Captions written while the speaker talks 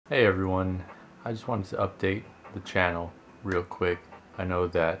Hey everyone, I just wanted to update the channel real quick. I know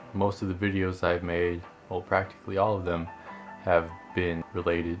that most of the videos I've made, well practically all of them, have been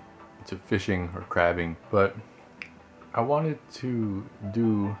related to fishing or crabbing, but I wanted to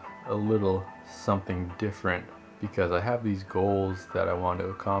do a little something different because I have these goals that I want to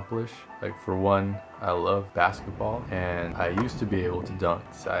accomplish. Like for one, I love basketball and I used to be able to dunk.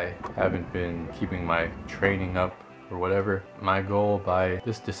 I haven't been keeping my training up or whatever. My goal by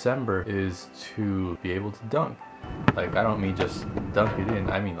this December is to be able to dunk. Like I don't mean just dunk it in,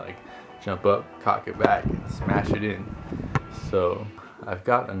 I mean like jump up, cock it back, and smash it in. So I've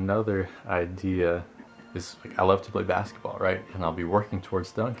got another idea. I love to play basketball, right? And I'll be working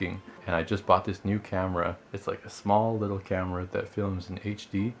towards dunking. And I just bought this new camera. It's like a small little camera that films in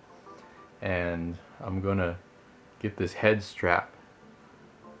HD. And I'm gonna get this head strap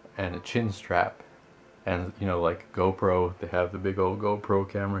and a chin strap. And you know, like GoPro, they have the big old GoPro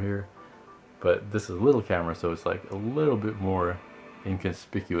camera here. But this is a little camera, so it's like a little bit more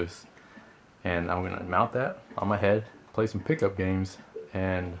inconspicuous. And I'm gonna mount that on my head, play some pickup games,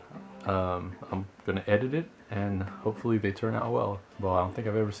 and I'm gonna edit it, and hopefully they turn out well. Well, I don't think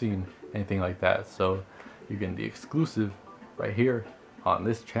I've ever seen anything like that, so you're getting the exclusive right here on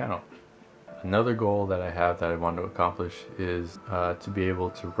this channel. Another goal that I have that I want to accomplish is to be able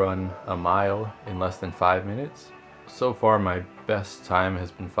to run a mile in less than 5 minutes. So far my best time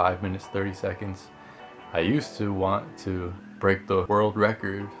has been 5 minutes 30 seconds. I used to want to break the world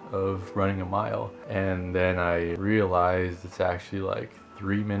record of running a mile, and then I realized it's actually like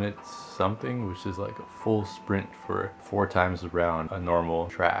 3 minutes something, which is like a full sprint for 4 times around a normal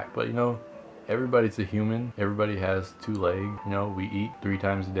track. But you know, everybody's a human. Everybody has 2 legs. You know, we eat 3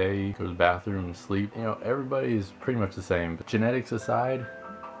 times a day, go to the bathroom and sleep. You know, everybody is pretty much the same. But genetics aside,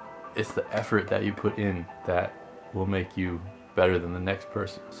 it's the effort that you put in that will make you better than the next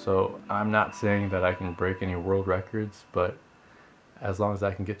person. So I'm not saying that I can break any world records, but as long as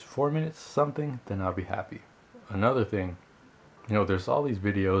I can get to 4 minutes something, then I'll be happy. Another thing, you know, there's all these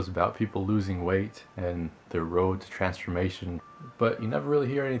videos about people losing weight and their road to transformation, but you never really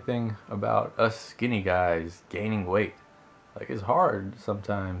hear anything about us skinny guys gaining weight. Like, it's hard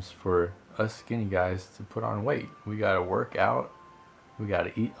sometimes for us skinny guys to put on weight. We gotta work out, we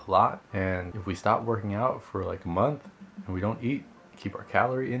gotta eat a lot, and if we stop working out for like a month and we don't eat, keep our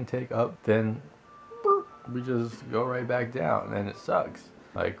calorie intake up, then we just go right back down, and it sucks.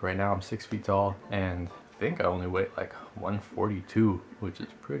 Like right now I'm 6 feet tall and I think I only weigh like 142, which is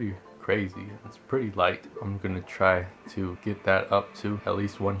pretty crazy. It's pretty light. I'm gonna try to get that up to at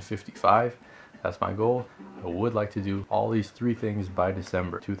least 155. That's my goal. I would like to do all these 3 things by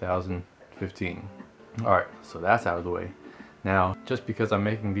December 2015. Alright, so that's out of the way. Now, just because I'm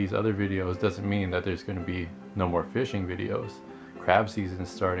making these other videos doesn't mean that there's gonna be no more fishing videos. Crab season is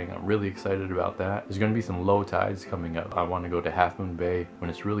starting. I'm really excited about that. There's going to be some low tides coming up. I want to go to Half Moon Bay when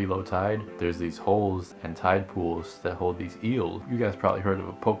it's really low tide. There's these holes and tide pools that hold these eels. You guys probably heard of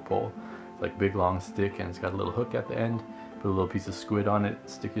a poke pole. It's like a big long stick and it's got a little hook at the end. Put a little piece of squid on it,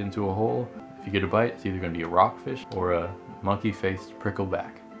 stick it into a hole. If you get a bite, it's either going to be a rockfish or a monkey-faced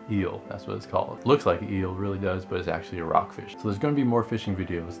prickleback eel. That's what it's called. Looks like an eel, really does, but it's actually a rockfish. So there's going to be more fishing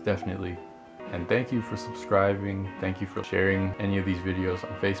videos, definitely. And thank you for subscribing. Thank you for sharing any of these videos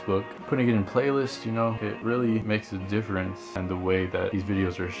on Facebook. Putting it in playlists, you know, it really makes a difference in the way that these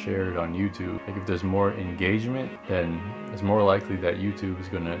videos are shared on YouTube. Like if there's more engagement, then it's more likely that YouTube is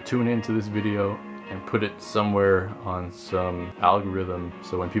gonna tune into this video and put it somewhere on some algorithm.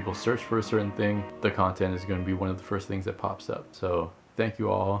 So when people search for a certain thing, the content is gonna be one of the first things that pops up. So thank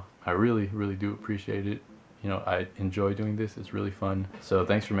you all. I really, really do appreciate it. You know, I enjoy doing this. It's really fun. So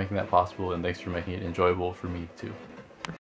thanks for making that possible, and thanks for making it enjoyable for me too.